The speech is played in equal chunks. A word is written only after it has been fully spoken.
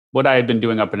what I had been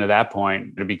doing up until that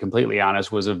point, to be completely honest,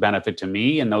 was of benefit to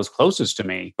me and those closest to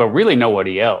me, but really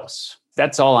nobody else.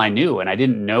 That's all I knew. And I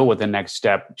didn't know what the next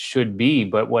step should be.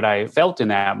 But what I felt in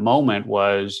that moment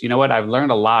was, you know what, I've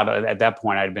learned a lot. At that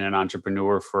point, I'd been an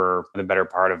entrepreneur for the better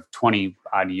part of 20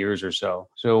 odd years or so.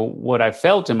 So what I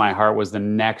felt in my heart was the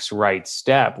next right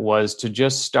step was to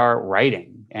just start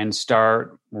writing and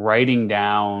start writing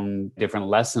down different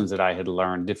lessons that I had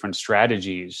learned, different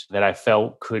strategies that I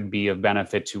felt could be of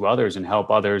benefit to others and help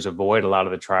others avoid a lot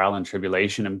of the trial and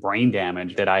tribulation and brain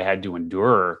damage that I had to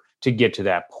endure to get to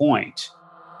that point.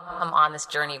 Come on this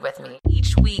journey with me.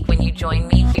 Each week when you join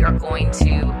me, we are going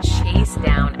to chase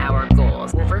down our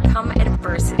goals, overcome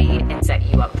adversity, and set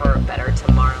you up for a better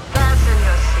tomorrow. Fasten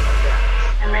your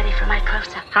seatbelts. I'm ready for my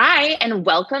close-up. Hi, and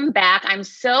welcome back. I'm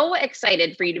so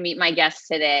excited for you to meet my guest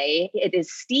today. It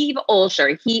is Steve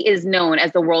Olsher. He is known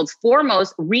as the world's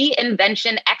foremost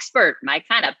reinvention expert, my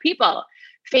kind of people.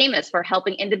 Famous for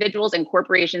helping individuals and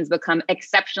corporations become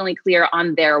exceptionally clear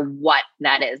on their what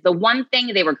that is, the one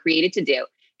thing they were created to do.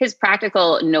 His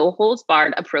practical,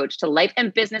 no-holds-barred approach to life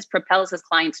and business propels his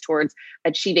clients towards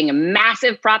achieving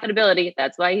massive profitability.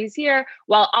 That's why he's here,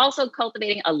 while also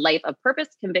cultivating a life of purpose,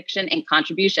 conviction, and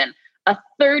contribution. A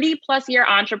 30-plus year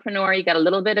entrepreneur. You got a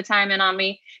little bit of time in on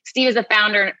me. Steve is the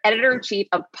founder and editor-in-chief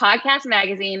of Podcast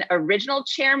Magazine, original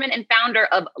chairman and founder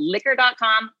of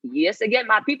Liquor.com. Yes, again,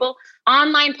 my people.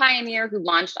 Online pioneer who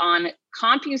launched on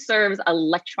CompuServe's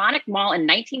electronic mall in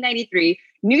 1993.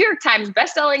 New York Times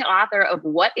bestselling author of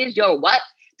What is Your What?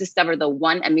 Discover the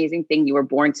one amazing thing you were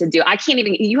born to do. I can't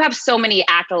even, you have so many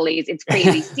accolades. It's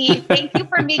crazy. Steve, thank you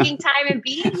for making time and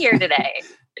being here today.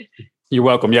 You're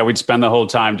welcome. Yeah, we'd spend the whole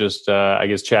time just, I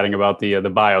guess, chatting about the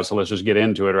bio. So let's just get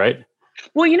into it, right?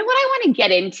 Well, you know what I want to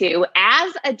get into?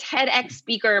 As a TEDx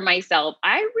speaker myself,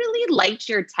 I really liked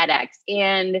your TEDx.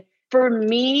 And for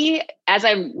me, as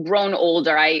I've grown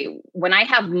older, when I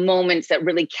have moments that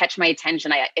really catch my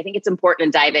attention, I think it's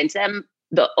important to dive into them.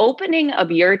 The opening of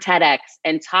your TEDx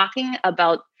and talking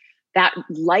about that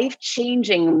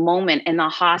life-changing moment in the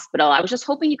hospital, I was just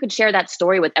hoping you could share that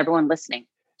story with everyone listening.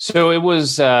 So it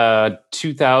was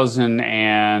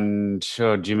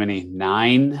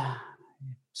 2009,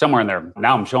 somewhere in there.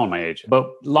 Now I'm showing my age. But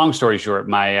long story short,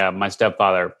 my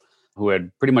stepfather, who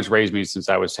had pretty much raised me since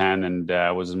I was 10 and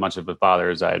was as much of a father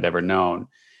as I had ever known,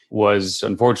 was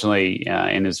unfortunately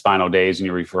in his final days. And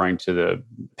you're referring to the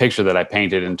picture that I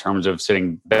painted in terms of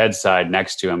sitting bedside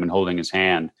next to him and holding his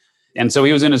hand. And so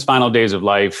he was in his final days of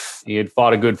life. He had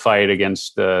fought a good fight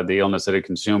against the illness that had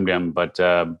consumed him. But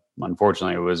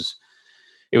unfortunately,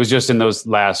 it was just in those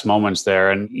last moments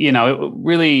there. And, you know, it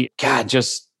really, God,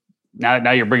 just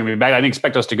now you're bringing me back. I didn't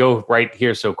expect us to go right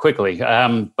here so quickly.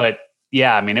 But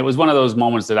yeah, I mean, it was one of those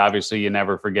moments that obviously you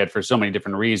never forget for so many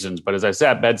different reasons. But as I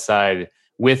sat bedside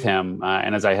with him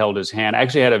and as I held his hand, I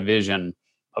actually had a vision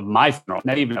of my funeral,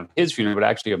 not even of his funeral, but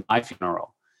actually of my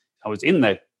funeral. I was in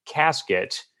the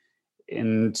casket.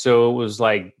 And so it was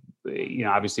like, you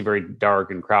know, obviously very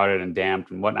dark and crowded and damp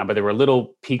and whatnot, but there were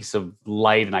little peaks of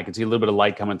light and I could see a little bit of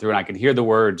light coming through and I could hear the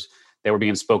words that were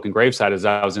being spoken graveside as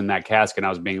I was in that casket and I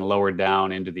was being lowered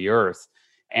down into the earth.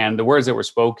 And the words that were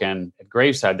spoken at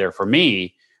graveside there for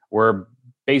me were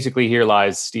basically, here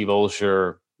lies Steve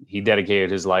Olsher. He dedicated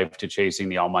his life to chasing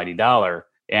the almighty dollar.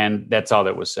 And that's all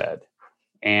that was said.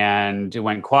 And it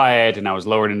went quiet and I was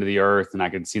lowered into the earth and I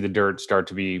could see the dirt start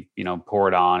to be, you know,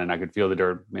 poured on and I could feel the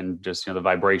dirt and just, you know, the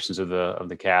vibrations of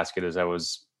the casket as I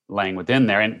was laying within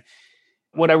there. And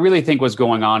what I really think was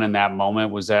going on in that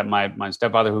moment was that my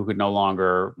stepfather, who could no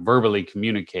longer verbally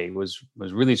communicate, was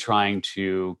really trying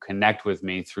to connect with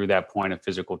me through that point of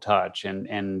physical touch.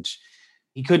 And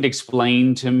he couldn't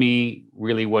explain to me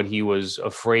really what he was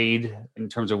afraid in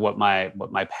terms of what my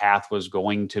path was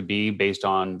going to be based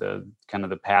on the kind of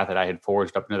the path that I had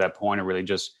forged up to that point of really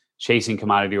just chasing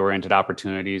commodity-oriented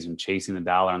opportunities and chasing the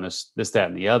dollar and this, that,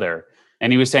 and the other.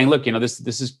 And he was saying, look, you know, this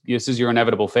is your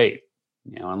inevitable fate,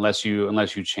 you know, unless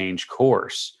you change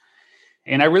course.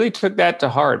 And I really took that to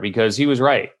heart because he was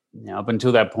right. You know, up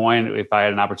until that point, if I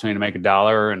had an opportunity to make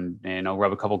 $1 and, you know,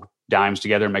 rub a couple dimes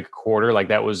together and make a quarter, like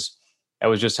that was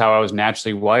just how I was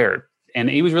naturally wired. And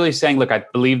he was really saying, look, I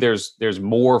believe there's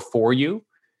more for you.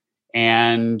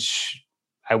 And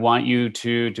I want you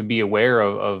to be aware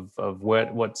of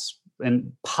what's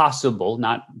possible,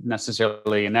 not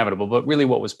necessarily inevitable, but really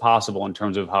what was possible in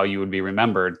terms of how you would be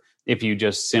remembered if you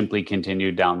just simply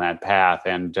continued down that path.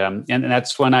 And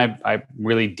that's when I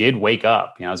really did wake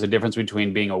up. You know, there's a difference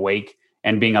between being awake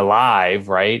and being alive,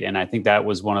 right? And I think that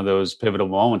was one of those pivotal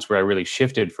moments where I really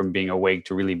shifted from being awake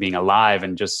to really being alive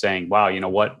and just saying, wow, you know,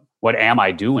 what am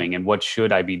I doing and what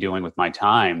should I be doing with my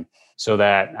time? so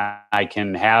that I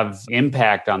can have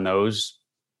impact on those,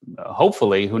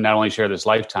 hopefully, who not only share this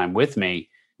lifetime with me,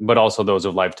 but also those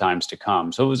of lifetimes to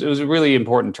come. So it was a really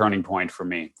important turning point for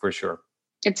me, for sure.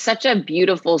 It's such a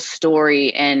beautiful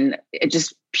story and it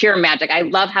just pure magic. I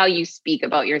love how you speak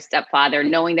about your stepfather,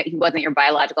 knowing that he wasn't your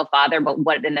biological father, but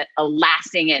what a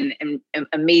lasting and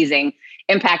amazing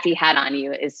impact he had on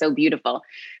you is so beautiful.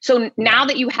 So now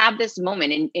that you have this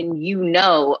moment and you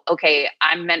know, okay,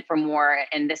 I'm meant for more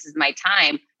and this is my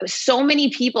time. So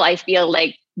many people, I feel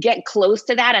like, get close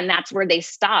to that and that's where they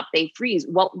stop, they freeze.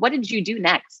 What did you do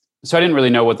next? So I didn't really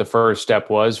know what the first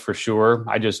step was for sure.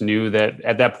 I just knew that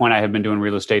at that point I had been doing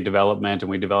real estate development and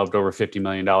we developed over $50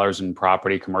 million in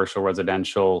property, commercial,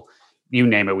 residential, you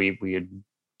name it. We had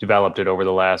developed it over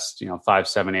the last, 5,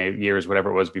 7, 8 years,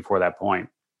 whatever it was before that point.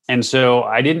 And so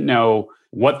I didn't know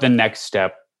what the next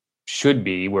step should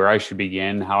be, where I should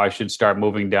begin, how I should start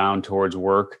moving down towards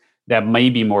work that may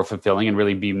be more fulfilling and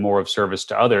really be more of service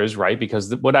to others, right?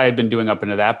 Because what I had been doing up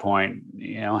until that point,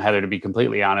 Heather, to be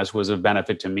completely honest, was of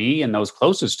benefit to me and those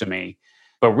closest to me,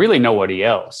 but really nobody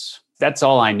else. That's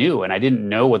all I knew. And I didn't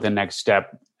know what the next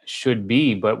step should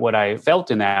be. But what I felt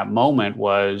in that moment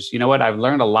was, I've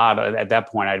learned a lot. At that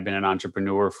point, I'd been an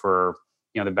entrepreneur for,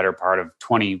 the better part of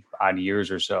 20 odd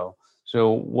years or so.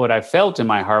 So what I felt in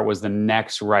my heart was the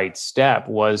next right step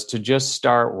was to just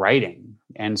start writing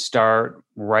and start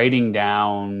writing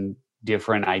down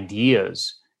different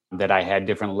ideas that I had,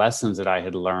 different lessons that I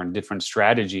had learned, different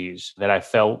strategies that I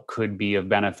felt could be of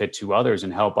benefit to others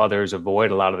and help others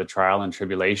avoid a lot of the trial and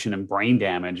tribulation and brain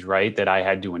damage, right, that I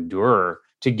had to endure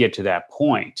to get to that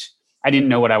point. I didn't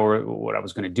know what I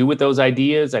was going to do with those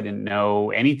ideas. I didn't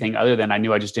know anything other than I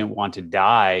knew I just didn't want to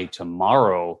die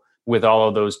tomorrow with all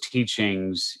of those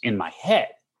teachings in my head,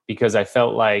 because I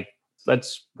felt like,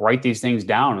 let's write these things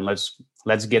down and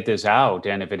let's get this out.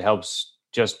 And if it helps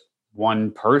just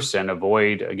one person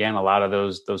avoid, again, a lot of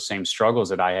those same struggles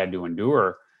that I had to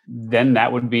endure, then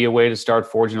that would be a way to start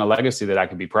forging a legacy that I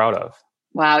could be proud of.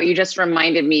 Wow. You just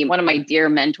reminded me, one of my dear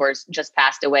mentors just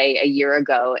passed away a year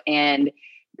ago. And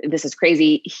this is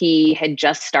crazy. He had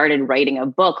just started writing a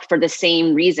book for the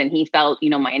same reason. He felt,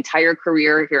 my entire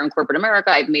career here in corporate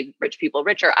America, I've made rich people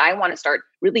richer. I want to start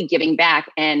really giving back.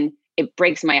 And it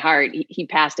breaks my heart. He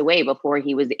passed away before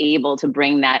he was able to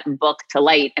bring that book to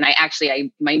light. And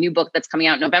my new book that's coming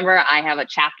out in November, I have a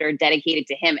chapter dedicated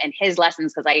to him and his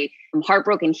lessons, because I'm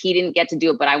heartbroken he didn't get to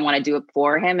do it, but I want to do it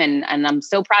for him. And I'm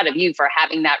so proud of you for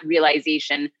having that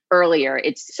realization earlier.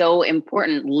 It's so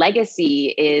important.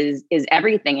 Legacy is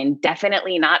everything, and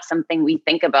definitely not something we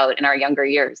think about in our younger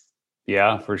years.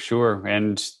 Yeah, for sure.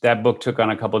 And that book took on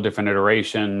a couple of different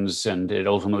iterations, and it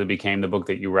ultimately became the book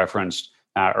that you referenced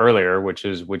earlier, which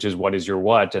is What Is Your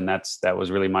What? And that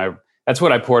was really that's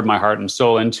what I poured my heart and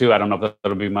soul into. I don't know if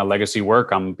that'll be my legacy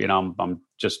work. I'm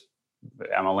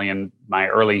only in my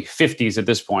early 50s at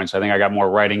this point, so I think I got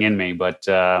more writing in me. But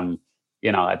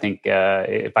I think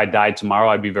if I died tomorrow,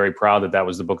 I'd be very proud that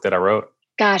was the book that I wrote.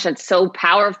 Gosh, that's so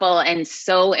powerful and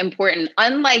so important.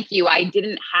 Unlike you, I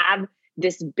didn't have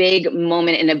this big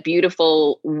moment in a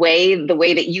beautiful way, the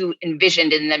way that you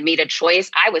envisioned and then made a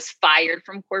choice. I was fired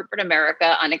from corporate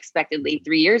America unexpectedly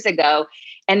 3 years ago.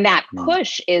 And that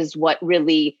push is what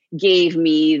really gave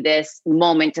me this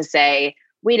moment to say,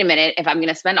 wait a minute, if I'm going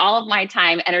to spend all of my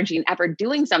time, energy, and effort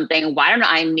doing something, why don't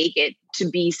I make it to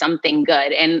be something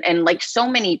good? And like so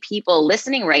many people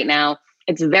listening right now,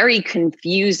 it's very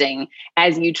confusing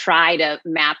as you try to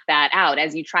map that out,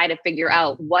 as you try to figure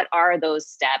out what are those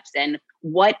steps and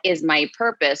what is my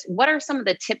purpose? What are some of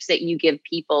the tips that you give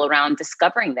people around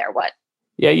discovering their what?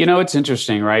 Yeah, it's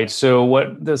interesting, right? So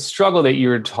what the struggle that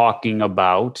you're talking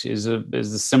about is a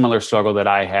similar struggle that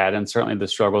I had, and certainly the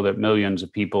struggle that millions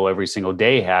of people every single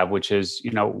day have, which is,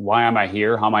 why am I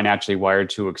here? How am I naturally wired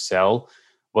to excel?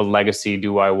 What legacy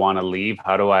do I want to leave?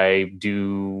 How do I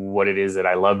do what it is that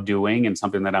I love doing and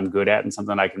something that I'm good at and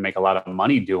something I can make a lot of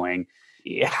money doing?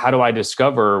 How do I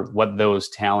discover what those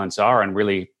talents are and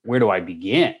really where do I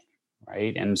begin?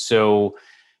 Right. And so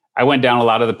I went down a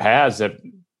lot of the paths that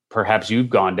perhaps you've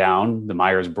gone down, the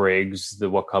Myers-Briggs, the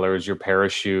what color is your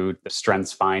parachute, the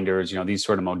strengths finders, these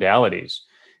sort of modalities.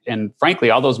 And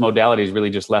frankly, all those modalities really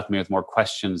just left me with more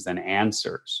questions than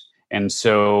answers. And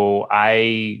so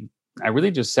I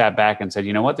really just sat back and said,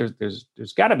 you know what, there's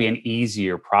got to be an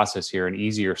easier process here, an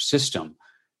easier system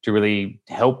to really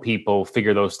help people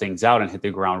figure those things out and hit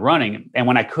the ground running. And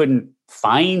when I couldn't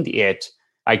find it,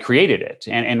 I created it.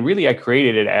 And really I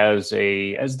created it as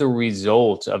the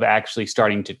result of actually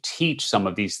starting to teach some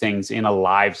of these things in a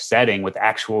live setting with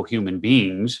actual human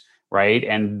beings, right?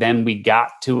 And then we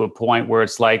got to a point where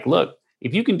it's like, look,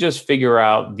 if you can just figure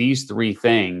out these three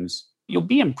things, you'll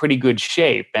be in pretty good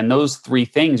shape. And those three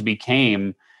things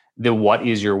became the what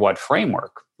is your what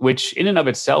framework, which in and of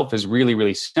itself is really,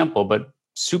 really simple, but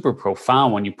super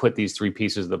profound when you put these three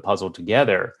pieces of the puzzle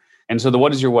together. And so the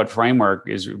what is your what framework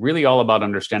is really all about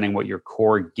understanding what your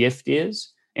core gift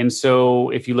is. And so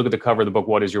if you look at the cover of the book,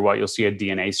 What is Your What, you'll see a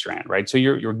DNA strand, right? So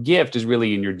your gift is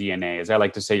really in your DNA. As I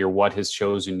like to say, your what has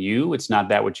chosen you. It's not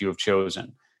that which you have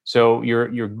chosen. So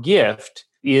your gift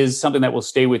is something that will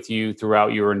stay with you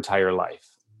throughout your entire life,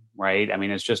 right? I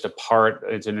mean, it's just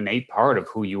it's an innate part of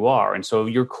who you are. And so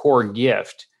your core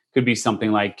gift could be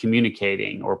something like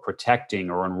communicating or protecting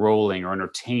or enrolling or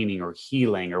entertaining or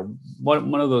healing or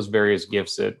one of those various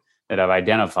gifts that I've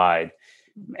identified.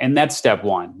 And that's step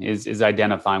one, is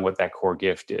identifying what that core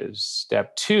gift is.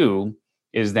 Step two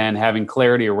is then having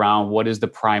clarity around what is the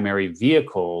primary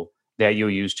vehicle that you'll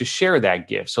use to share that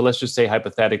gift. So let's just say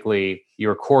hypothetically,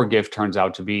 your core gift turns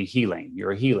out to be healing.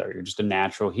 You're a healer. You're just a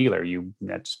natural healer.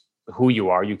 That's who you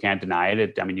are. You can't deny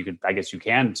it. I guess you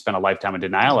can spend a lifetime in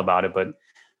denial about it, but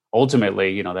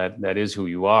ultimately, that is who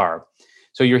you are.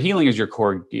 So your healing is your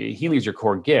core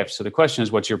gift. So the question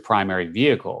is, what's your primary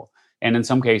vehicle? And in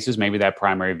some cases, maybe that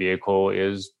primary vehicle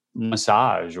is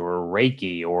massage or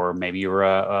Reiki, or maybe you're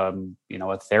a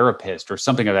therapist or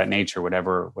something of that nature,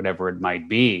 whatever it might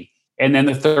be. And then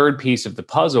the third piece of the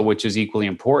puzzle, which is equally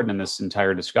important in this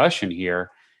entire discussion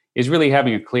here, is really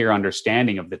having a clear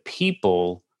understanding of the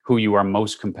people who you are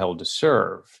most compelled to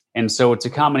serve. And so it's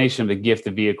a combination of the gift,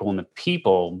 the vehicle, and the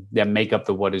people that make up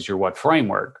the what is your what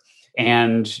framework.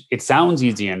 And it sounds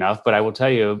easy enough, but I will tell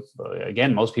you,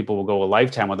 again, most people will go a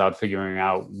lifetime without figuring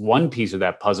out one piece of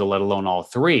that puzzle, let alone all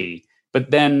three.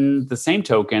 But then the same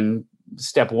token,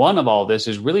 step one of all this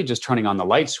is really just turning on the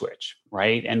light switch,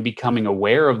 right? And becoming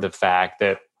aware of the fact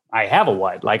that I have a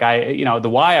what. Like the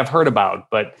why I've heard about,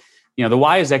 but the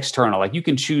why is external. Like you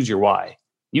can choose your why.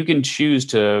 You can choose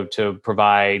to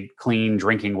provide clean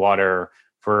drinking water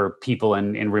for people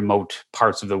in remote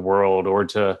parts of the world, or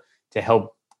to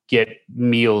help get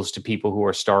meals to people who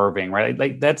are starving, right?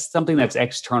 Like that's something that's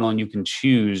external, and you can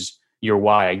choose your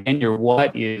why. Again, your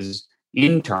what is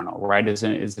internal, right? Is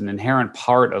an inherent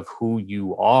part of who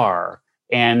you are.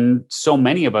 And so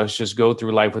many of us just go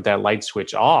through life with that light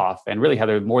switch off, and really,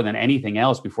 Heather, more than anything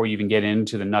else, before you even get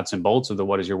into the nuts and bolts of the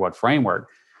what is your what framework,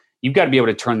 you've got to be able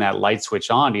to turn that light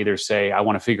switch on to either say, I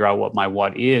want to figure out what my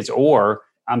what is, or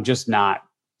I'm just not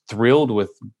thrilled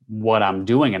with what I'm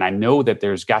doing. And I know that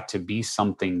there's got to be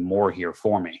something more here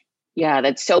for me. Yeah,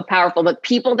 that's so powerful. But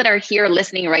people that are here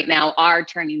listening right now are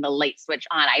turning the light switch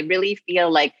on. I really feel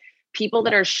like people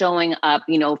that are showing up,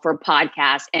 for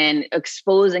podcasts and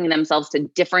exposing themselves to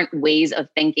different ways of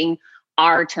thinking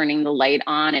are turning the light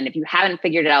on. And if you haven't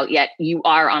figured it out yet, you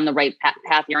are on the right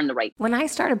path. You're on the right. When I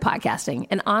started podcasting,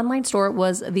 an online store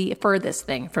was the furthest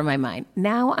thing from my mind.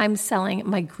 Now I'm selling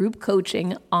my group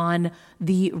coaching on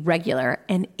the regular,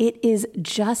 and it is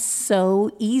just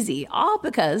so easy, all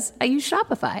because I use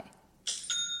Shopify.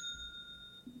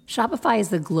 Shopify is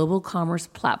the global commerce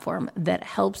platform that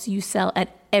helps you sell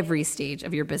at every stage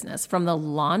of your business, from the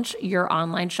launch your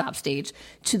online shop stage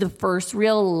to the first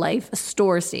real life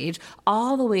store stage,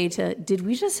 all the way to, did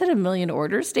we just hit 1 million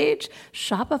orders stage?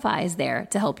 Shopify is there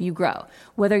to help you grow.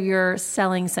 Whether you're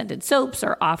selling scented soaps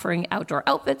or offering outdoor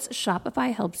outfits,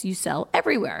 Shopify helps you sell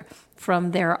everywhere.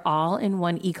 From their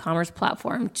all-in-one e-commerce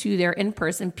platform to their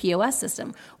in-person POS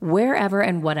system, wherever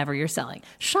and whatever you're selling,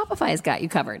 Shopify has got you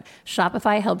covered.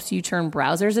 Shopify helps you turn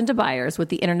browsers into buyers with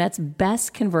the internet's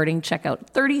best converting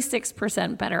checkout,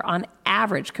 36% better on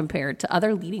average compared to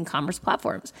other leading commerce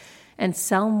platforms, and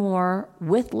sell more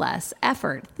with less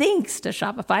effort thanks to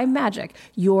Shopify Magic,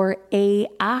 your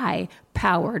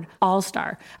AI-powered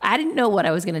all-star. I didn't know what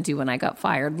I was going to do when I got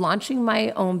fired. Launching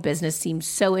my own business seemed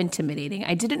so intimidating.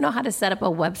 I didn't know how to set up a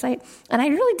website, and I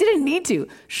really didn't need to.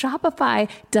 Shopify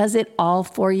does it all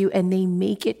for you, and they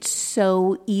make it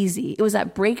so easy. It was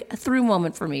that breakthrough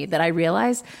moment for me that I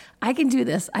realized I can do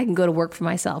this. I can go to work for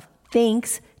myself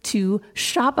thanks to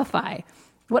Shopify.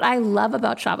 What I love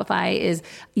about Shopify is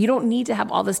you don't need to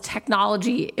have all this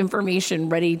technology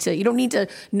information you don't need to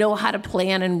know how to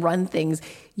plan and run things.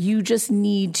 You just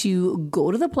need to go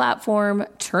to the platform,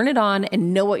 turn it on,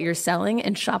 and know what you're selling.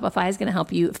 And Shopify is going to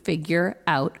help you figure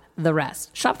out the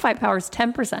rest. Shopify powers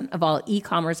 10% of all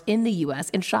e-commerce in the US,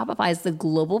 and Shopify is the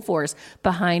global force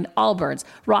behind Allbirds,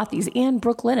 Rothy's, and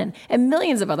Brooklinen, and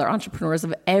millions of other entrepreneurs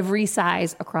of every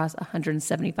size across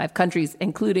 175 countries,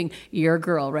 including your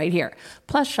girl right here.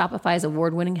 Plus, Shopify's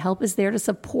award-winning help is there to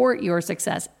support your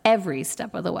success every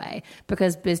step of the way,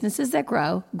 because businesses that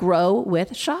grow, grow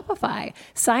with Shopify.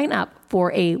 Sign up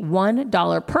for a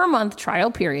 $1 per month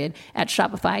trial period at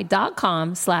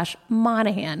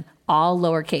shopify.com/Monahan, all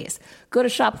lowercase. Go to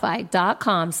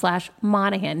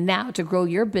shopify.com/Monahan now to grow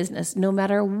your business no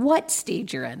matter what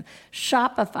stage you're in.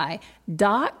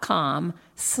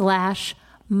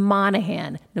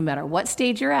 Shopify.com/Monahan. No matter what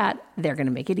stage you're at, they're going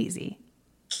to make it easy.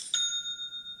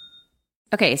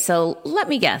 Okay, so let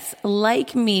me guess.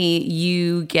 Like me,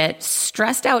 you get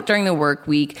stressed out during the work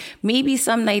week. Maybe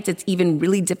some nights it's even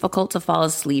really difficult to fall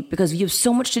asleep because you have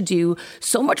so much to do,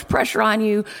 so much pressure on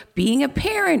you, being a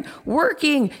parent,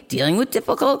 working, dealing with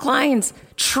difficult clients,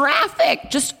 traffic,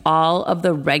 just all of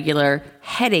the regular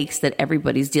headaches that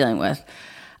everybody's dealing with.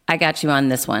 I got you on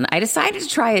this one. I decided to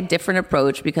try a different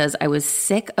approach because I was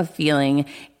sick of feeling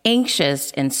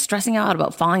anxious and stressing out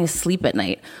about falling asleep at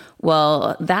night.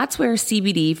 Well, that's where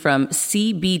CBD from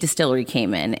CB Distillery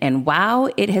came in. And wow,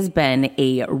 it has been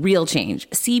a real change.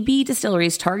 CB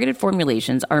Distillery's targeted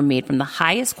formulations are made from the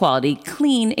highest quality,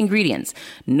 clean ingredients.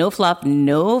 No fluff,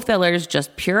 no fillers,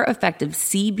 just pure, effective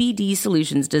CBD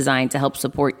solutions designed to help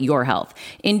support your health.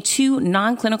 In 2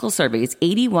 non-clinical surveys,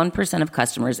 81% of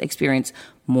customers experience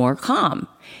more calm.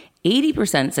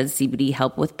 80% said CBD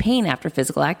helped with pain after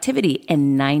physical activity,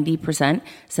 and 90%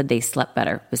 said they slept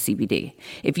better with CBD.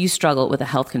 If you struggle with a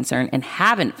health concern and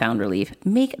haven't found relief,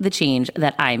 make the change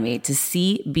that I made to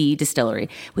CB Distillery.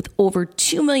 With over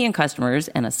 2 million customers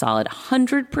and a solid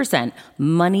 100%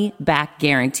 money-back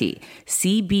guarantee,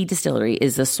 CB Distillery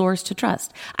is the source to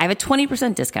trust. I have a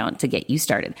 20% discount to get you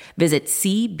started. Visit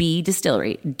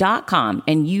cbdistillery.com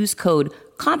and use code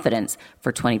confidence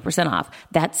for 20% off.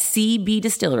 That's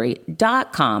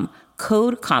cbdistillery.com,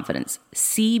 code confidence,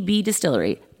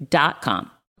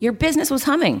 cbdistillery.com. Your business was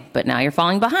humming, but now you're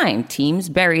falling behind. Teams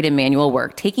buried in manual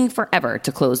work, taking forever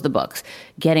to close the books.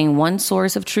 Getting one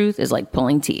source of truth is like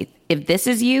pulling teeth. If this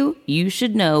is you, you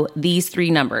should know these 3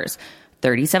 numbers: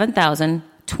 37,000,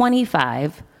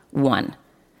 25, 1.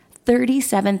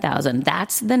 37,000.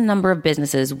 That's the number of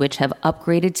businesses which have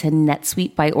upgraded to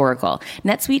NetSuite by Oracle.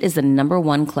 NetSuite is the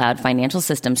 #1 cloud financial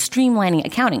system streamlining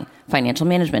accounting, financial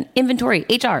management, inventory,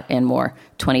 HR, and more.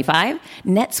 25.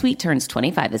 NetSuite turns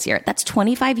 25 this year. That's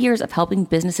 25 years of helping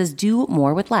businesses do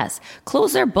more with less,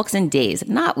 close their books in days,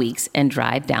 not weeks, and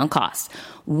drive down costs.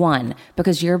 1,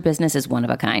 because your business is one of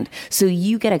a kind. So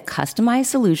you get a customized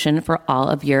solution for all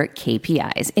of your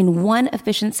KPIs in one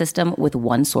efficient system with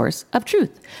one source of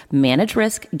truth. Manage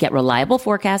risk, get reliable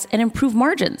forecasts, and improve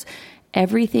margins.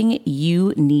 Everything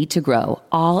you need to grow,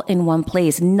 all in one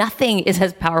place. Nothing is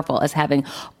as powerful as having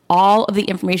all of the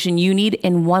information you need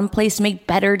in one place to make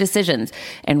better decisions.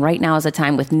 And right now is a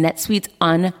time with NetSuite's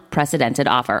unprecedented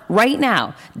offer. Right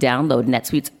now, download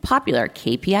NetSuite's popular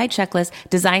KPI checklist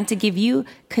designed to give you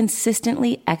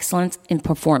consistently excellence in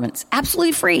performance,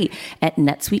 absolutely free, at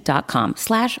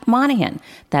netsuite.com/Monahan.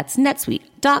 That's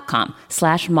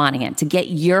netsuite.com/Monahan to get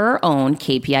your own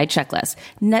KPI checklist.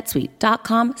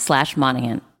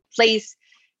 netsuite.com/Monahan. Place,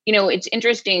 it's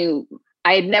interesting.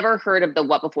 I had never heard of the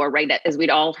what before, right? As we'd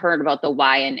all heard about the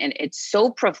why. And it's so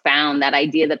profound, that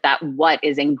idea that what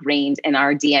is ingrained in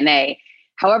our DNA.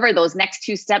 However, those next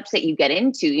 2 steps that you get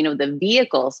into, the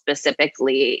vehicle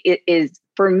specifically, it is,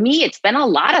 for me, it's been a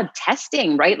lot of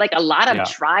testing, right? Like a lot of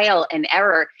trial and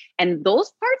error. And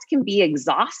those parts can be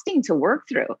exhausting to work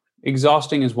through.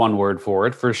 Exhausting is one word for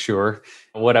it, for sure.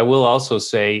 What I will also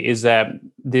say is that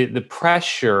the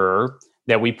pressure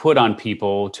that we put on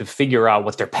people to figure out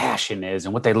what their passion is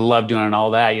and what they love doing and all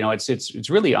that, it's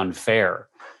really unfair,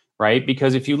 right?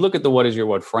 Because if you look at the what is your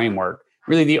what framework,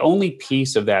 really the only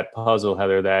piece of that puzzle,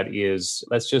 Heather, that is,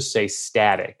 let's just say,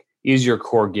 static, is your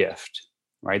core gift,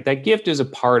 right? That gift is a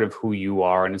part of who you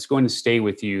are, and it's going to stay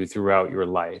with you throughout your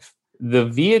life. The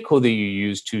vehicle that you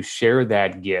use to share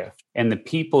that gift and the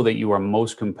people that you are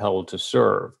most compelled to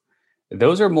serve,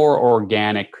 those are more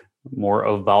organic, more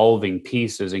evolving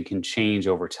pieces and can change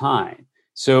over time.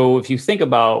 So if you think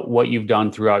about what you've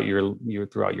done throughout your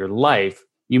life,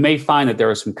 you may find that there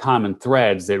are some common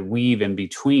threads that weave in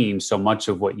between so much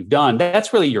of what you've done.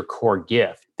 That's really your core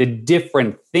gift. The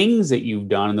different things that you've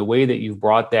done and the way that you've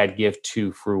brought that gift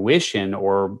to fruition,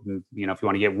 or, if you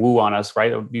want to get woo on us,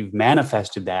 right? You've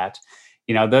manifested that.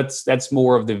 That's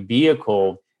more of the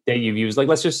vehicle that you've used. Like,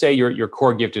 let's just say your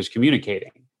core gift is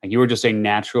communicating. Like, you were just a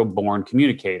natural born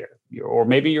communicator. or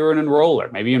maybe you're an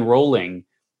enroller. Maybe enrolling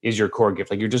is your core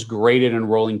gift. Like you're just great at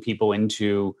enrolling people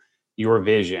into your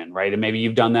vision, right? And maybe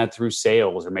you've done that through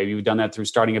sales, or maybe you've done that through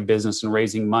starting a business and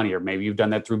raising money, or maybe you've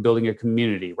done that through building a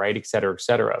community, right? Et cetera, et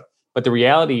cetera. But the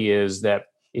reality is that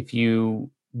if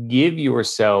you give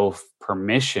yourself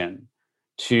permission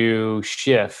to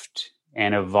shift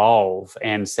and evolve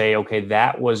and say, okay,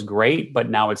 that was great, but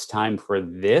now it's time for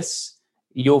this,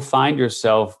 you'll find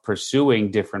yourself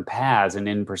pursuing different paths. And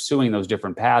in pursuing those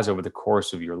different paths over the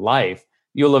course of your life,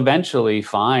 you'll eventually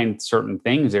find certain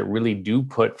things that really do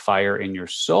put fire in your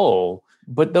soul.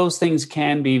 But those things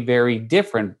can be very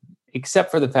different,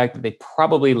 except for the fact that they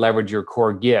probably leverage your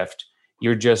core gift.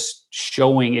 You're just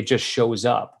showing, it just shows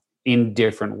up in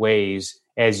different ways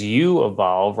as you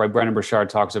evolve, right? Brendan Burchard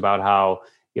talks about how,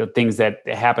 things that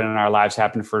happen in our lives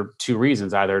happen for two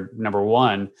reasons. Either number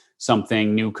one,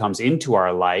 something new comes into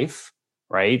our life,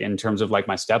 right? In terms of like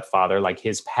my stepfather, like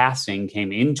his passing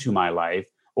came into my life.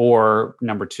 Or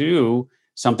number two,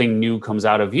 something new comes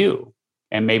out of you.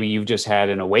 And maybe you've just had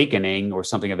an awakening or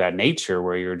something of that nature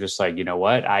where you're just like, you know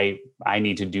what, I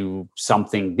need to do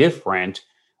something different,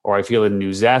 or I feel a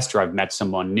new zest, or I've met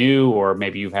someone new, or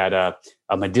maybe you've had a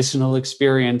medicinal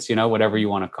experience, whatever you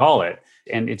want to call it.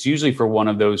 And it's usually for one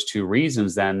of those two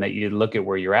reasons then that you look at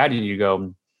where you're at and you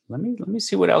go, let me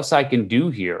see what else I can do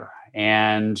here.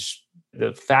 And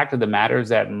the fact of the matter is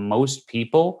that most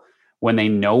people, when they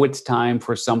know it's time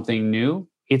for something new,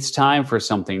 it's time for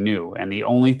something new. And the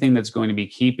only thing that's going to be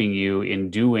keeping you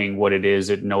in doing what it is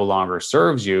that no longer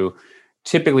serves you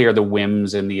typically are the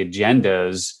whims and the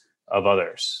agendas of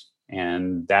others.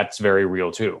 And that's very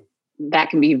real too.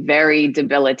 That can be very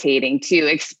debilitating too,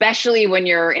 especially when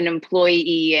you're an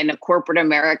employee in a corporate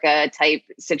America type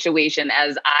situation,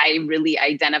 as I really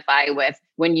identify with,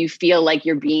 when you feel like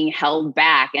you're being held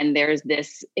back and there's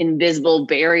this invisible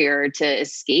barrier to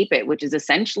escape it, which is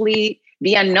essentially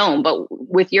the unknown. But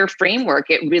with your framework,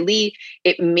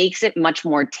 it makes it much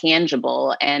more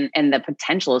tangible, and the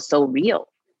potential is so real.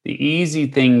 The easy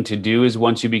thing to do is,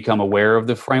 once you become aware of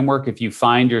the framework, if you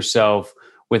find yourself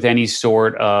with any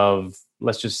sort of,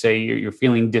 let's just say you're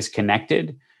feeling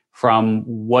disconnected from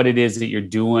what it is that you're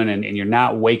doing, and you're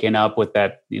not waking up with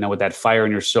that, with that fire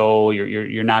in your soul,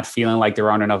 you're not feeling like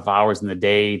there aren't enough hours in the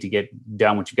day to get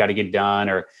done what you got to get done,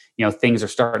 or, things are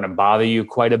starting to bother you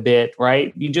quite a bit,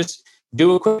 right? You just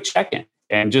do a quick check-in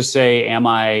and just say, am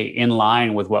I in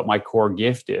line with what my core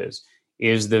gift is?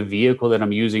 Is the vehicle that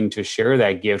I'm using to share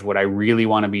that gift what I really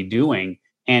want to be doing?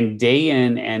 And day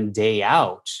in and day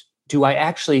out, do I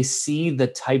actually see the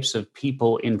types of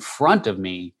people in front of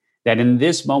me that in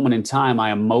this moment in time I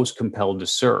am most compelled to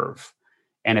serve?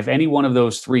 And if any one of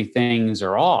those three things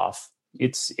are off,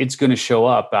 it's going to show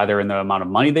up either in the amount of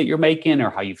money that you're making, or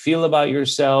how you feel about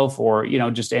yourself, or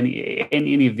just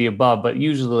any of the above. But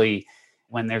usually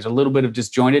when there's a little bit of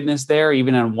disjointedness there,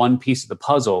 even on one piece of the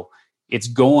puzzle, it's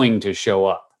going to show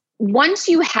up. Once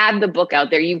you have the book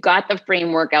out there, you've got the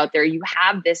framework out there, you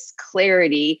have this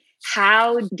clarity,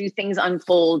 how do things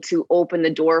unfold to open the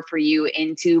door for you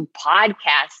into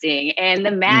podcasting and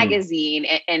the magazine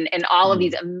and all of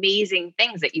these amazing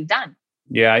things that you've done?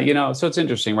 Yeah, so it's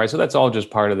interesting, right? So that's all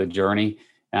just part of the journey.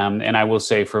 And I will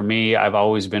say, for me, I've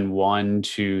always been one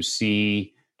to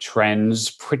see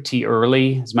trends pretty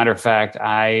early. As a matter of fact,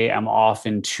 I am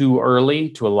often too early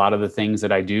to a lot of the things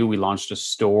that I do. We launched a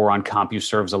store on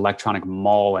CompuServe's electronic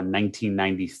mall in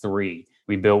 1993.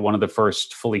 We built one of the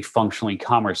first fully functional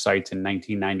e-commerce sites in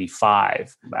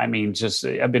 1995. I mean,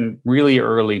 I've been really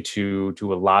early to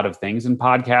a lot of things, and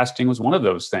podcasting was one of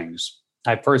those things.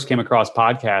 I first came across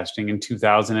podcasting in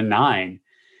 2009.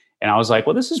 And I was like,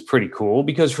 well, this is pretty cool,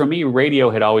 because for me,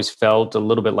 radio had always felt a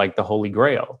little bit like the Holy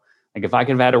Grail. Like if I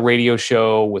could have had a radio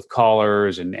show with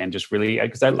callers and just really,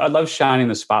 because I love shining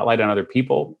the spotlight on other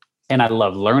people, and I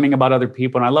love learning about other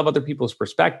people, and I love other people's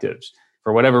perspectives.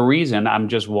 For whatever reason, I'm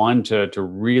just one to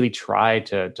really try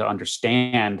to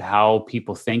understand how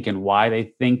people think and why they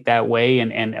think that way,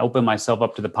 and open myself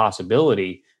up to the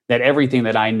possibility that everything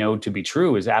that I know to be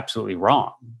true is absolutely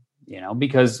wrong,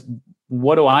 because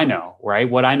what do I know, right?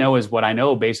 What I know is what I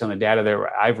know based on the data that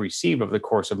I've received over the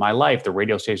course of my life, the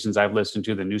radio stations I've listened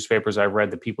to, the newspapers I've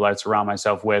read, the people I surround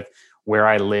myself with, where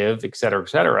I live, et cetera, et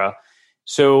cetera.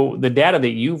 So the data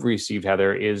that you've received,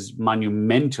 Heather, is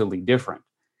monumentally different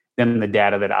than the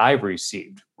data that I've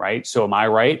received, right? So am I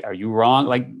right? Are you wrong?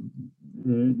 Like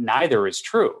neither is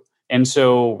true. And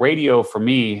so radio for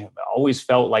me always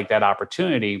felt like that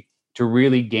opportunity to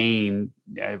really gain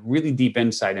really deep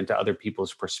insight into other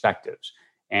people's perspectives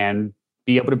and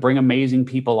be able to bring amazing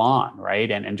people on, right?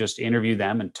 And just interview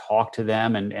them and talk to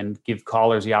them and give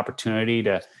callers the opportunity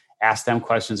to ask them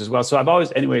questions as well. So I've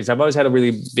always had a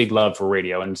really big love for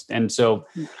radio. And so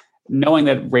knowing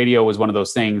that radio was one of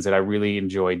those things that I really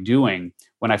enjoyed doing,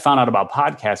 when I found out about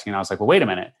podcasting, I was like, well, wait a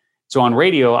minute. So on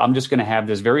radio, I'm just going to have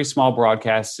this very small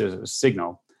broadcast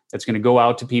signal that's going to go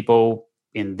out to people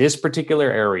in this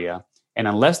particular area. And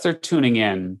unless they're tuning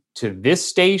in to this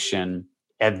station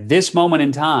at this moment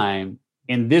in time,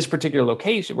 in this particular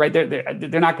location, right,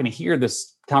 they're not going to hear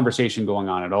this conversation going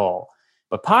on at all.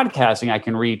 But podcasting, I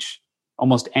can reach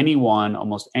almost anyone,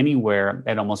 almost anywhere,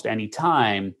 at almost any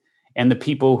time. And the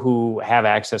people who have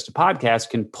access to podcasts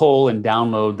can pull and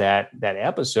download that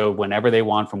episode whenever they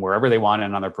want, from wherever they want,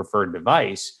 and on their preferred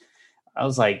device. I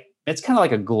was like, it's kind of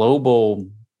like a global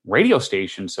radio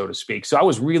station, so to speak. So I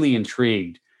was really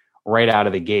intrigued right out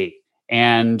of the gate.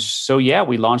 And so, yeah,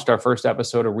 we launched our first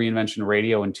episode of Reinvention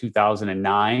Radio in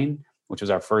 2009, which was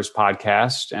our first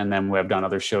podcast. And then we have done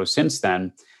other shows since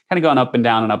then, kind of gone up and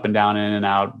down, in and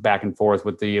out, back and forth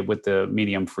with the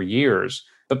medium for years,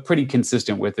 but pretty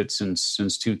consistent with it since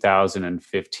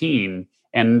 2015.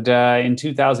 And in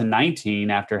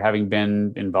 2019, after having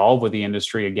been involved with the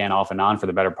industry again, off and on for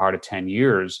the better part of 10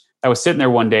 years, I was sitting there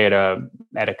one day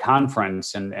at a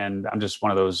conference, and I'm just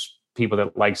one of those people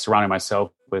that like surrounding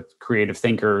myself with creative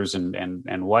thinkers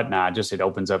and whatnot. Just it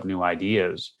opens up new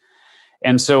ideas.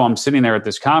 And so I'm sitting there at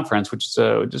this conference, which is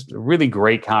just a really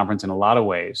great conference in a lot of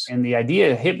ways. And the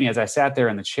idea hit me as I sat there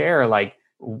in the chair, like,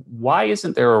 why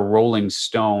isn't there a Rolling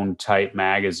Stone type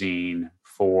magazine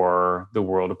for the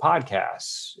world of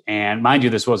podcasts? And mind you,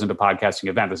 this wasn't a podcasting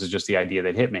event. This is just the idea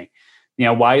that hit me.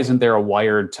 Why isn't there a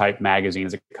Wired type magazine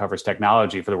that covers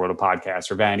technology for the world of podcasts,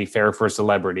 or Vanity Fair for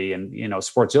celebrity, and,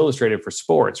 Sports Illustrated for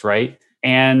sports, right?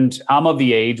 And I'm of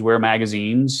the age where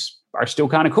magazines are still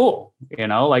kind of cool,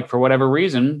 like for whatever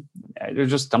reason, there's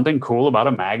just something cool about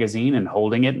a magazine and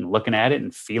holding it and looking at it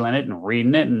and feeling it and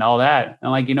reading it and all that. And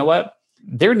I'm like, you know what?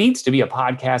 There needs to be a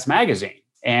podcast magazine.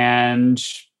 And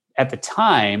at the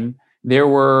time, there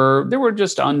were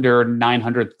just under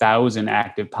 900,000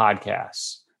 active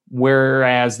podcasts,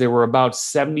 whereas there were about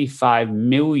 75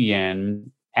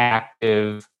 million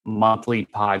active monthly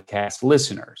podcast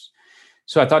listeners.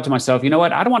 So I thought to myself, you know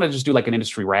what? I don't want to just do like an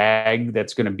industry rag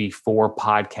that's going to be for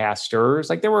podcasters.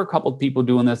 Like there were a couple of people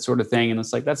doing that sort of thing. And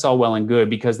it's like, that's all well and good,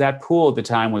 because that pool at the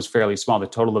time was fairly small. The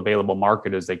total available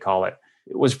market, as they call it,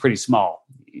 was pretty small.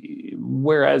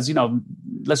 Whereas,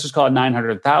 let's just call it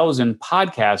 900,000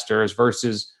 podcasters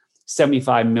versus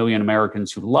 75 million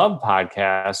Americans who love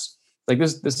podcasts. Like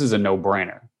this is a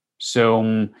no-brainer.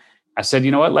 So I said,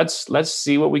 you know what, let's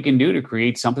see what we can do to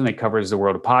create something that covers the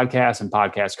world of podcasts and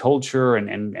podcast culture and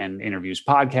interviews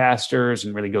podcasters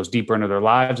and really goes deeper into their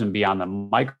lives and beyond the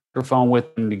microphone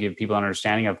with them, to give people an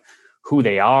understanding of who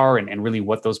they are and really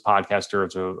what those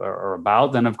podcasters are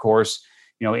about. Then, of course,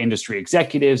 industry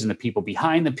executives and the people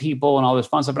behind the people and all this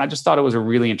fun stuff. And I just thought it was a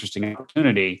really interesting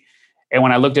opportunity. And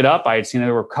when I looked it up, I had seen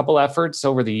there were a couple efforts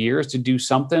over the years to do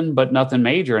something, but nothing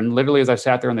major. And literally, as I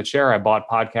sat there in the chair, I bought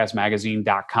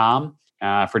podcastmagazine.com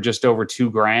for just over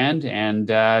 $2,000. And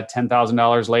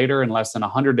 $10,000 later, and less than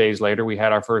 100 days later, we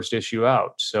had our first issue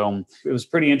out. So it was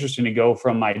pretty interesting to go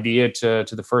from idea to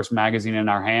the first magazine in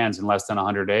our hands in less than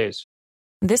 100 days.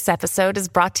 This episode is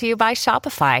brought to you by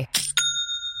Shopify.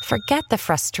 Forget the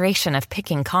frustration of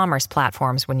picking commerce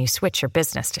platforms when you switch your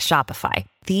business to Shopify,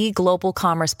 the global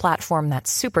commerce platform that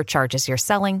supercharges your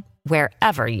selling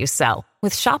wherever you sell.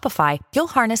 With Shopify, you'll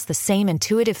harness the same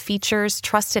intuitive features,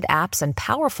 trusted apps, and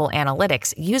powerful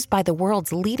analytics used by the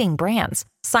world's leading brands.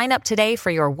 Sign up today for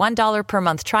your $1 per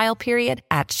month trial period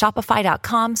at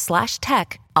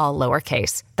shopify.com/tech, all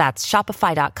lowercase. That's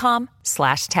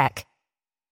shopify.com/tech.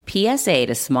 PSA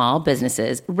to small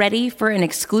businesses. Ready for an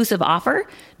exclusive offer?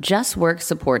 JustWorks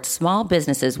supports small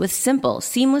businesses with simple,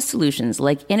 seamless solutions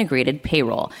like integrated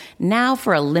payroll. Now,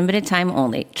 for a limited time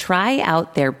only, try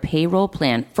out their payroll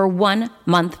plan for 1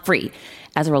 month free.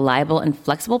 As a reliable and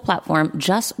flexible platform,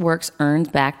 JustWorks earns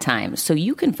back time so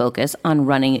you can focus on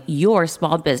running your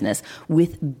small business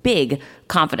with big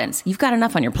confidence. You've got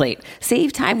enough on your plate.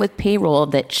 Save time with payroll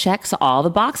that checks all the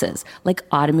boxes, like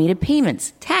automated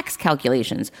payments, tax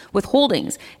calculations,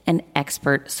 withholdings, and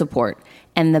expert support.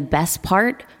 And the best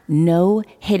part, no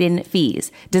hidden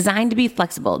fees. Designed to be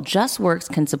flexible, JustWorks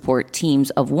can support teams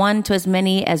of 1 to as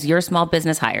many as your small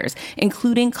business hires,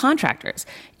 including contractors.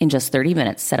 In just 30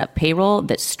 minutes, set up payroll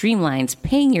that streamlines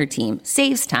paying your team,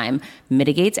 saves time,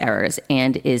 mitigates errors,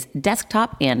 and is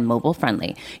desktop and mobile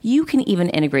friendly. You can even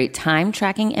integrate time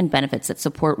tracking and benefits that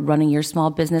support running your small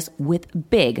business with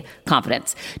big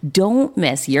confidence. Don't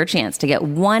miss your chance to get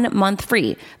 1 month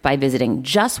free by visiting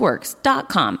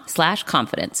justworks.com/confidence.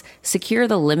 confidence. Secure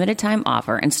the limited time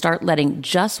offer and start letting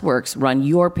JustWorks run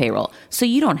your payroll so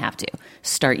you don't have to.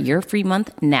 Start your free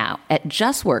month now at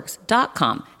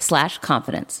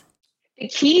justworks.com/confidence. The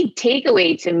key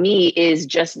takeaway to me is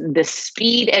just the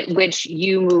speed at which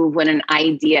you move when an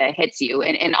idea hits you.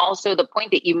 And also the point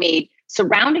that you made,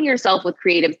 surrounding yourself with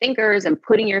creative thinkers and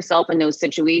putting yourself in those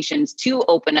situations to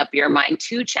open up your mind,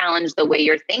 to challenge the way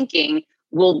you're thinking,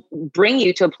 will bring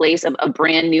you to a place of a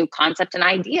brand new concept and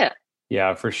idea.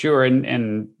 Yeah, for sure.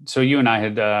 And so you and I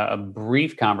had a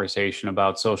brief conversation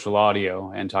about social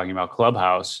audio and talking about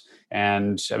Clubhouse.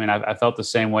 And I mean, I felt the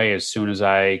same way as soon as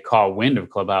I caught wind of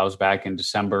Clubhouse back in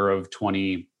December of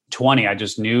 2020. I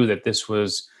just knew that this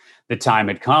was the time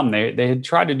had come. They had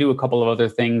tried to do a couple of other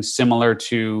things similar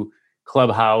to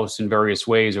Clubhouse in various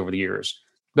ways over the years.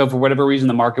 But for whatever reason,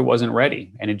 the market wasn't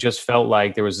ready. And it just felt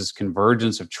like there was this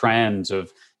convergence of trends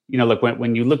of, look,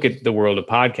 when you look at the world of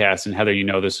podcasts, and Heather, you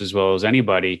know this as well as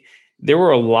anybody, there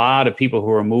were a lot of people who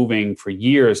were moving for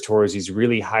years towards these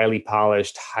really highly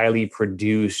polished, highly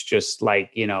produced, just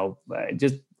like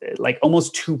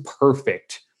almost too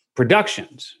perfect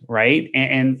productions, right?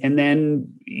 And then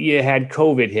you had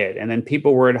COVID hit, and then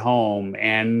people were at home,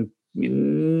 and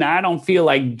I don't feel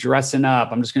like dressing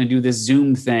up. I'm just going to do this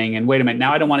Zoom thing. And wait a minute,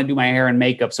 now I don't want to do my hair and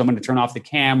makeup, so I'm going to turn off the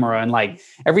camera. And like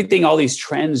everything, all these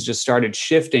trends just started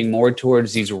shifting more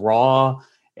towards these raw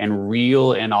and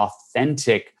real and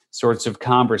authentic sorts of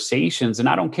conversations. And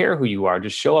I don't care who you are,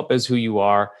 just show up as who you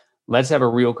are. Let's have a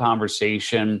real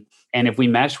conversation. And if we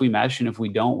mesh, we mesh. And if we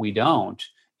don't, we don't.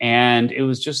 And it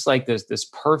was just like this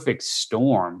perfect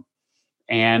storm.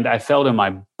 And I felt in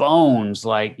my bones,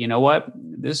 like, you know what,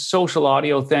 this social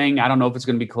audio thing, I don't know if it's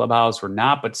going to be Clubhouse or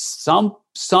not, but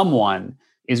someone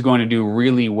is going to do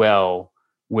really well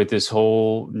with this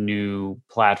whole new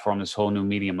platform, this whole new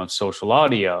medium of social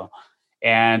audio.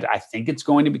 And I think it's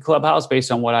going to be Clubhouse based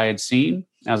on what I had seen.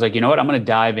 I was like, you know what, I'm going to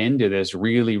dive into this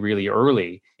really, really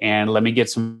early and let me get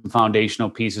some foundational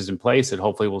pieces in place that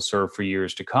hopefully will serve for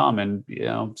years to come. And,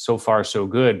 so far, so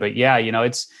good. But yeah,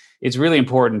 it's really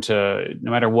important to,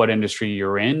 no matter what industry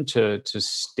you're in, to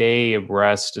stay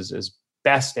abreast as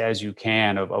best as you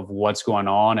can of what's going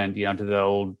on. And, to the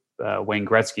old Wayne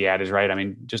Gretzky adage, right? I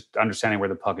mean, just understanding where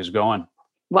the puck is going.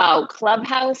 Wow.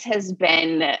 Clubhouse has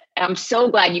been, I'm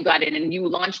so glad you got in and you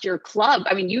launched your club.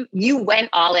 I mean, you went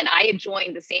all in. I had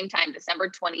joined the same time, December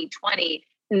 2020,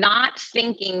 not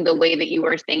thinking the way that you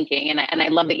were thinking. And I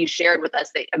love that you shared with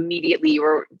us that immediately you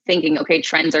were thinking, okay,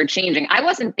 trends are changing. I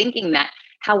wasn't thinking that.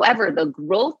 However, the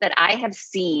growth that I have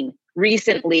seen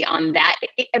recently on that,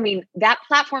 that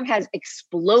platform has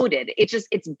exploded. It's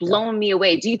blown me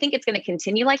away. Do you think it's going to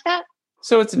continue like that?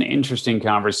 So it's an interesting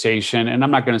conversation, and I'm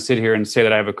not going to sit here and say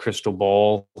that I have a crystal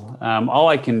ball. All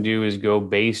I can do is go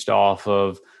based off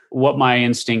of what my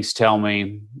instincts tell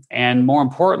me, and more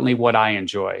importantly, what I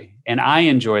enjoy. And I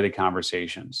enjoy the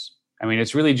conversations. I mean,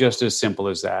 it's really just as simple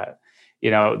as that.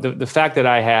 The fact that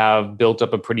I have built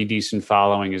up a pretty decent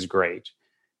following is great.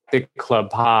 The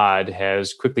Club Pod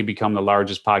has quickly become the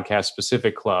largest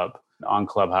podcast-specific club on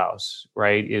Clubhouse,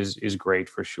 right, is great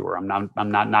for sure. I'm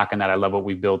not knocking that. I love what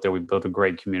we built there. We built a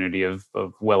great community of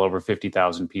well over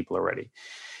 50,000 people already.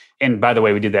 And by the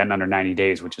way, we did that in under 90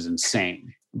 days, which is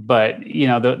insane. But,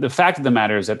 the fact of the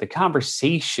matter is that the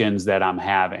conversations that I'm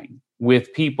having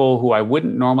with people who I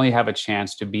wouldn't normally have a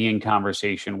chance to be in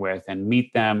conversation with and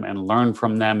meet them and learn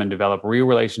from them and develop real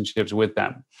relationships with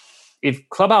them. If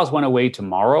Clubhouse went away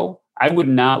tomorrow, I would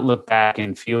not look back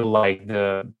and feel like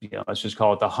let's just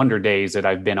call it the 100 days that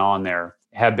I've been on there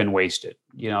have been wasted.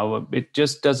 It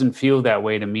just doesn't feel that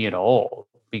way to me at all,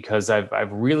 because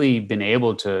I've really been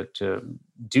able to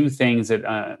do things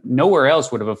that nowhere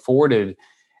else would have afforded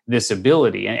this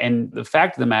ability. And the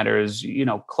fact of the matter is,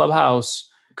 Clubhouse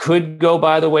could go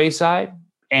by the wayside,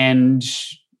 and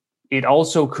it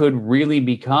also could really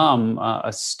become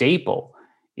a staple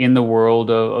in the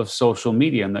world of social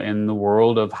media, in the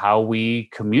world of how we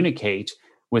communicate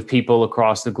with people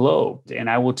across the globe. And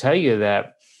I will tell you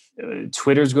that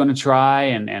Twitter's going to try,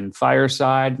 and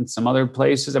Fireside and some other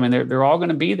places. I mean, they're all going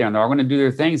to be there, and they're all going to do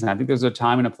their things. And I think there's a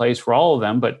time and a place for all of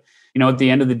them. But, at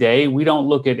the end of the day, we don't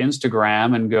look at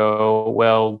Instagram and go,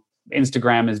 well,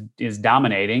 Instagram is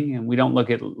dominating. And we don't look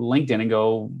at LinkedIn and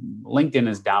go, LinkedIn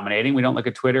is dominating. We don't look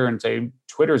at Twitter and say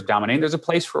Twitter is dominating. There's a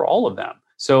place for all of them.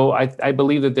 So I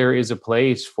believe that there is a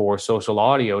place for social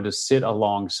audio to sit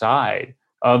alongside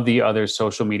of the other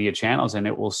social media channels, and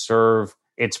it will serve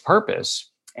its purpose.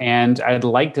 And I'd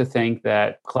like to think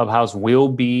that Clubhouse will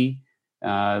be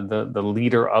the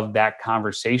leader of that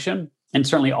conversation. And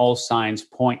certainly all signs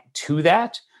point to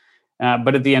that.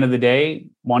 But at the end of the day,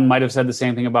 one might have said the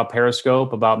same thing about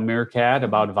Periscope, about Meerkat,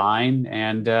 about Vine,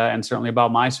 and certainly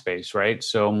about MySpace, right?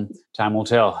 So time will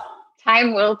tell.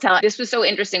 Time will tell. This was so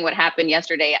interesting what happened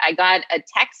yesterday. I got a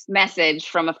text message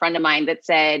from a friend of mine that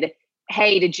said,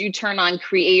 hey, did you turn on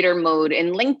creator mode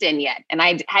in LinkedIn yet? And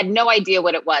I had no idea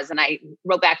what it was. And I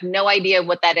wrote back, no idea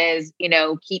what that is,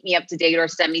 keep me up to date or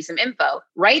send me some info.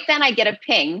 Right then I get a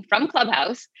ping from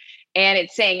Clubhouse and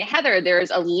it's saying, Heather,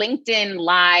 there's a LinkedIn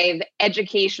live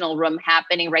educational room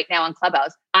happening right now on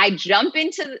Clubhouse. I jump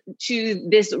into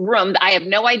this room. I have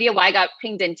no idea why I got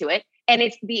pinged into it. And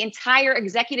it's the entire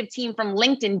executive team from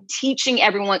LinkedIn teaching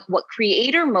everyone what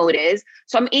creator mode is.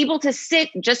 So I'm able to sit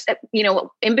just,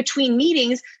 in between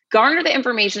meetings, garner the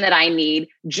information that I need,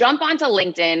 jump onto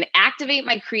LinkedIn, activate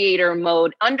my creator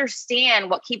mode, understand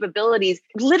what capabilities,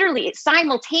 literally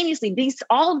simultaneously,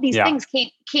 all of these things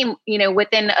came,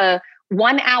 within a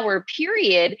 1 hour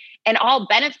period, and all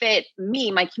benefit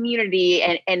me, my community,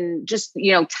 and just,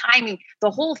 timing.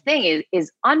 The whole thing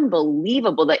is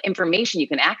unbelievable, the information you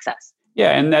can access.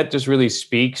 Yeah, and that just really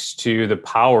speaks to the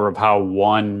power of how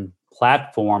one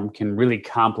platform can really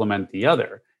complement the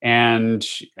other. And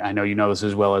I know you know this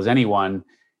as well as anyone.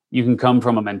 You can come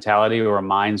from a mentality or a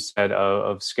mindset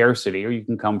of scarcity, or you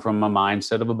can come from a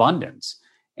mindset of abundance.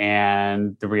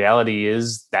 And the reality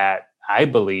is that I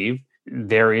believe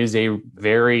there is a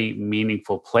very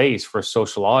meaningful place for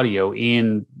social audio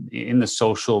in the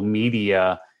social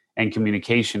media and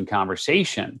communication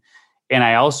conversation. And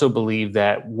I also believe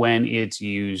that when it's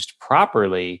used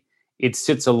properly, it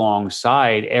sits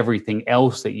alongside everything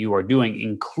else that you are doing,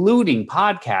 including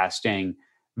podcasting,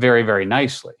 very, very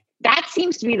nicely. That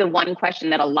seems to be the one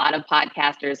question that a lot of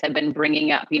podcasters have been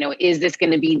bringing up. Is this going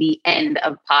to be the end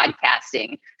of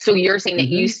podcasting? So you're saying that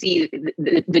you see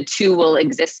the two will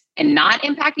exist and not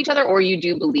impact each other, or you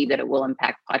do believe that it will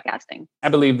impact podcasting? I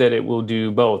believe that it will do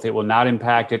both. It will not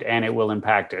impact it and it will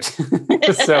impact it.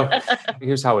 So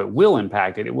here's how it will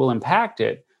impact it. It will impact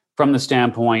it from the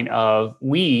standpoint of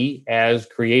we as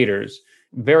creators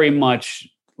very much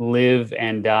live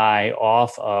and die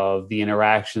off of the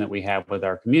interaction that we have with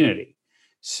our community.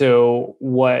 So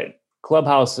what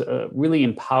Clubhouse really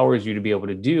empowers you to be able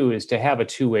to do is to have a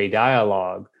two-way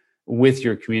dialogue with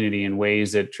your community in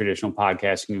ways that traditional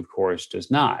podcasting, of course,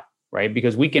 does not, right?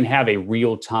 Because we can have a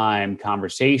real-time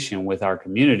conversation with our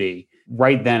community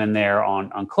right then and there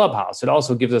on Clubhouse. It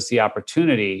also gives us the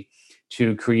opportunity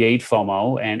to create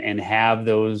FOMO and have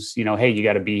those, hey, you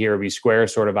got to be here or be square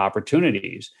sort of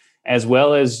opportunities, as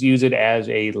well as use it as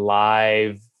a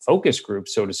live focus group,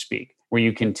 so to speak, where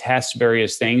you can test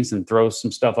various things and throw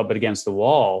some stuff up against the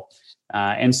wall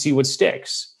and see what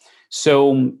sticks.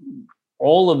 So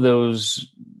all of those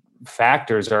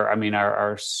factors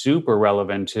are super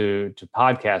relevant to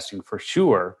podcasting for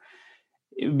sure,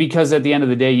 because at the end of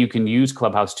the day, you can use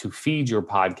Clubhouse to feed your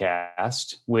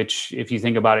podcast, which if you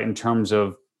think about it in terms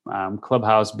of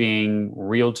Clubhouse being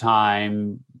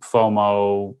real-time,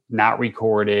 FOMO, not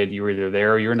recorded, you're either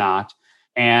there or you're not,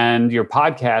 and your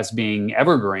podcast being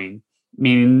evergreen,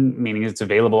 meaning it's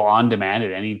available on demand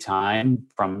at any time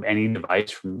from any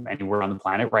device, from anywhere on the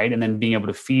planet, right? And then being able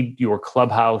to feed your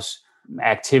Clubhouse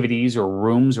activities or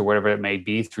rooms or whatever it may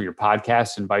be through your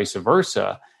podcast and vice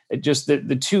versa. It just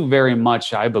the two very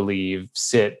much, I believe,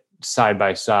 sit side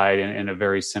by side in a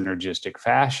very synergistic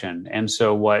fashion. And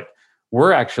so what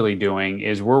we're actually doing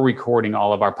is we're recording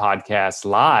all of our podcasts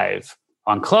live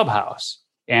on Clubhouse.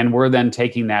 And we're then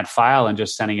taking that file and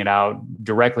just sending it out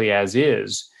directly as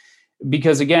is.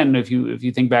 Because again, if you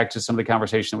think back to some of the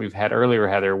conversation that we've had earlier,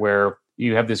 Heather, where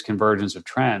you have this convergence of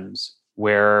trends,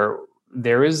 where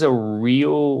there is a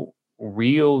real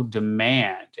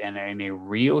demand and a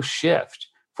real shift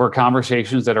for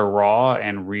conversations that are raw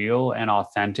and real and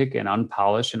authentic and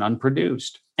unpolished and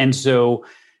unproduced. And so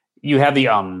you have the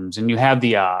ums and you have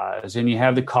the ahs and you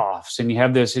have the coughs and you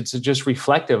have this, it's just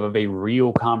reflective of a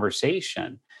real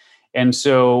conversation. And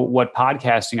so what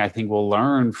podcasting, I think, will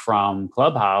learn from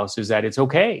Clubhouse is that it's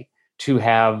okay to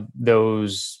have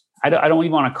those, I don't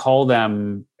even want to call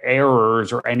them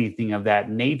errors or anything of that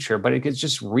nature, but it's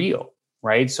just real,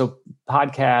 right? So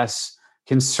podcasts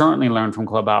can certainly learn from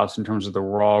Clubhouse in terms of the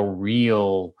raw,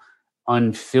 real,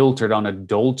 unfiltered,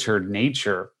 unadulterated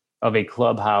nature of a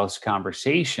Clubhouse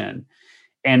conversation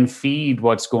and feed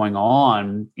what's going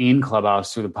on in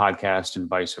Clubhouse through the podcast and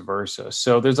vice versa.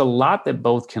 So there's a lot that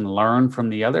both can learn from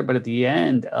the other, but at the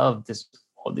end of this,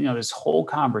 this whole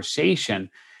conversation,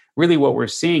 really what we're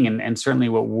seeing and certainly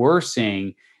what we're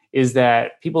seeing is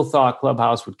that people thought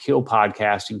Clubhouse would kill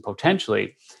podcasting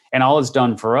potentially. And all it's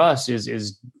done for us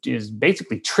is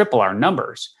basically triple our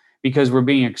numbers because we're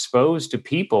being exposed to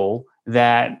people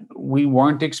that we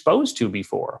weren't exposed to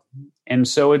before. And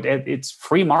so it's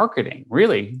free marketing,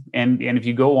 really. And if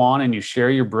you go on and you share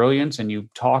your brilliance and you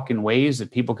talk in ways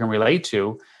that people can relate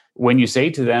to, when you say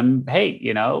to them, hey,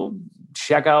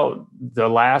 check out the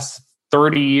last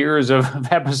 30 years of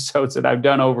episodes that I've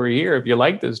done over here, if you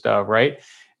like this stuff, right?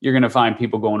 You're going to find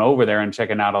people going over there and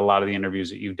checking out a lot of the interviews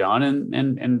that you've done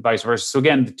and vice versa. So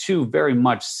again, the two very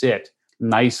much sit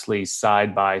nicely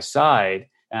side by side.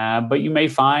 But you may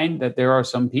find that there are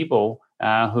some people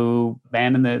who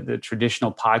abandon the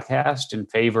traditional podcast in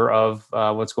favor of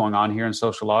what's going on here in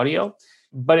social audio.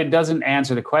 But it doesn't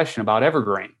answer the question about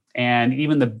evergreen. And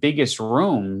even the biggest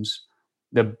rooms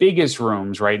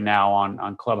right now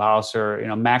on Clubhouse are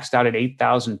maxed out at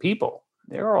 8,000 people.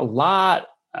 There are a lot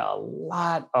of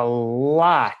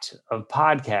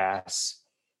podcasts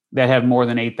that have more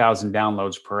than 8,000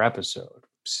 downloads per episode.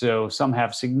 So some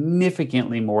have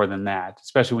significantly more than that,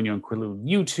 especially when you include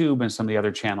YouTube and some of the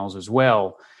other channels as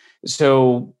well.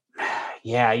 So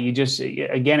yeah,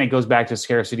 again, it goes back to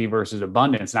scarcity versus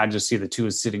abundance. And I just see the two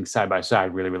as sitting side by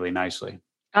side really, really nicely.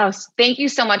 Oh, thank you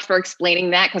so much for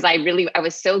explaining that, because I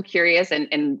was so curious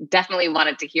and definitely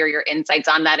wanted to hear your insights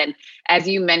on that. And as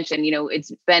you mentioned,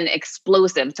 it's been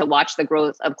explosive to watch the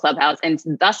growth of Clubhouse. And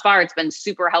thus far, it's been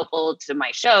super helpful to my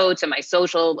show, to my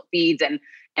social feeds. And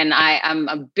I'm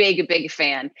a big, big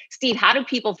fan. Steve, how do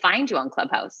people find you on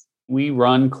Clubhouse? We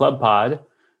run Club Pod,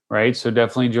 right? So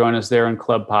definitely join us there in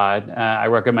Club Pod. I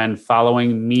recommend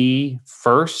following me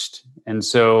first. And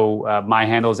so my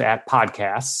handle is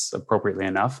 @podcasts, appropriately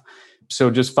enough.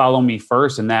 So just follow me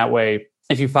first. And that way,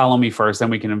 if you follow me first, then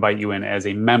we can invite you in as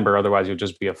a member. Otherwise, you'll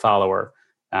just be a follower.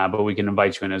 But we can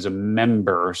invite you in as a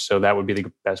member. So that would be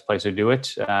the best place to do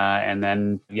it. And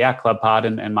then, Club Pod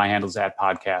and my handle is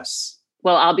 @podcasts.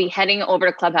 Well, I'll be heading over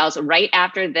to Clubhouse right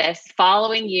after this,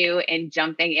 following you and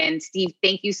jumping in. Steve,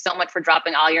 thank you so much for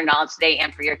dropping all your knowledge today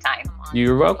and for your time.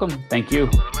 You're welcome. Thank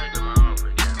you.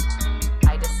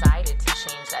 I decided to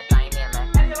change that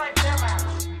dynamic.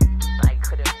 I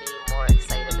couldn't be more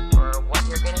excited for what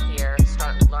you're going to hear,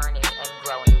 start learning and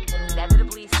growing.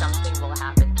 Inevitably, something will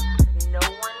happen. No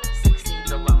one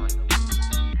succeeds alone.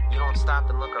 You don't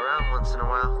stop and look around once in a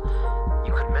while,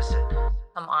 you could miss it.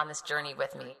 Come on this journey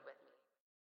with me.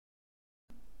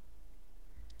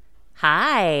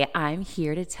 Hi, I'm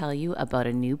here to tell you about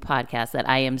a new podcast that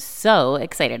I am so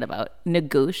excited about,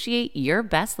 Negotiate Your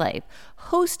Best Life,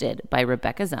 hosted by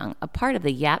Rebecca Zung, a part of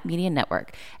the Yap Media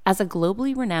Network. As a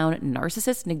globally renowned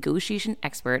narcissist negotiation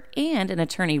expert and an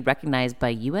attorney recognized by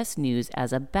U.S. News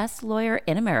as a best lawyer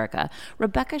in America,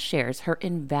 Rebecca shares her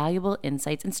invaluable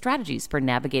insights and strategies for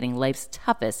navigating life's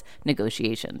toughest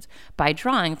negotiations. By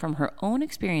drawing from her own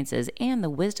experiences and the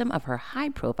wisdom of her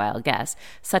high-profile guests,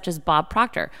 such as Bob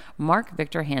Proctor, Mark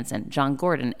Victor Hansen, John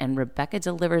Gordon, and Rebecca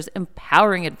delivers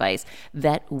empowering advice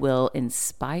that will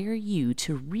inspire you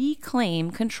to reclaim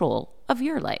control of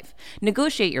your life.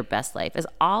 Negotiate Your Best Life is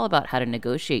all about how to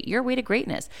negotiate your way to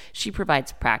greatness. She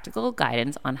provides practical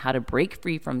guidance on how to break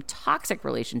free from toxic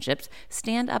relationships,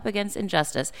 stand up against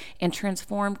injustice, and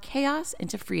transform chaos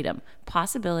into freedom,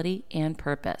 possibility, and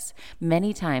purpose.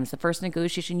 Many times, the first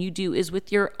negotiation you do is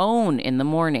with your own in the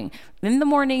morning. In the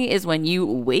morning is when you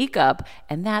wake up,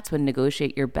 and that's when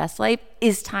Negotiate Your Best Life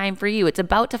is time for you. It's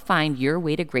about to find your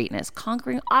way to greatness,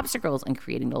 conquering obstacles, and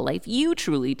creating the life you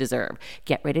truly deserve.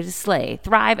 Get ready to slay,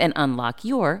 thrive, and unlock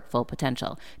your full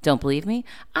potential. Don't believe me?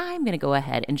 I'm going to go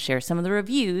ahead and share some of the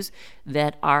reviews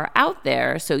that are out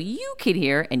there so you can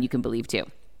hear and you can believe too.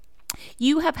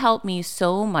 You have helped me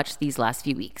so much these last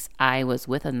few weeks. I was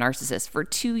with a narcissist for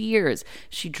 2 years.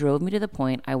 She drove me to the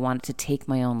point I wanted to take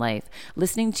my own life.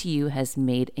 Listening to you has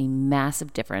made a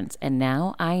massive difference, and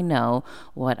now I know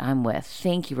what I'm with.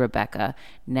 Thank you, Rebecca.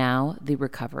 Now the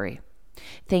recovery.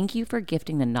 Thank you for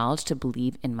gifting the knowledge to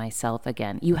believe in myself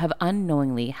again. You have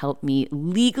unknowingly helped me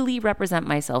legally represent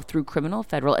myself through criminal,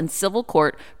 federal, and civil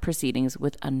court proceedings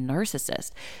with a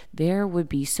narcissist. There would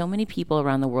be so many people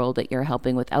around the world that you're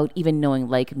helping without even knowing,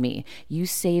 like me. You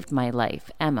saved my life.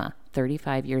 Emma,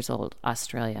 35 years old,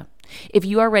 Australia. If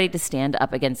you are ready to stand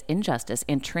up against injustice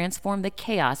and transform the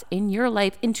chaos in your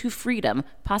life into freedom,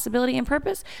 possibility, and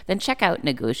purpose, then check out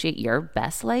Negotiate Your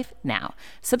Best Life now.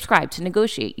 Subscribe to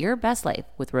Negotiate Your Best Life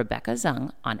with Rebecca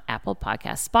Zung on Apple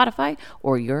Podcasts, Spotify,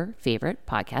 or your favorite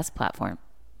podcast platform.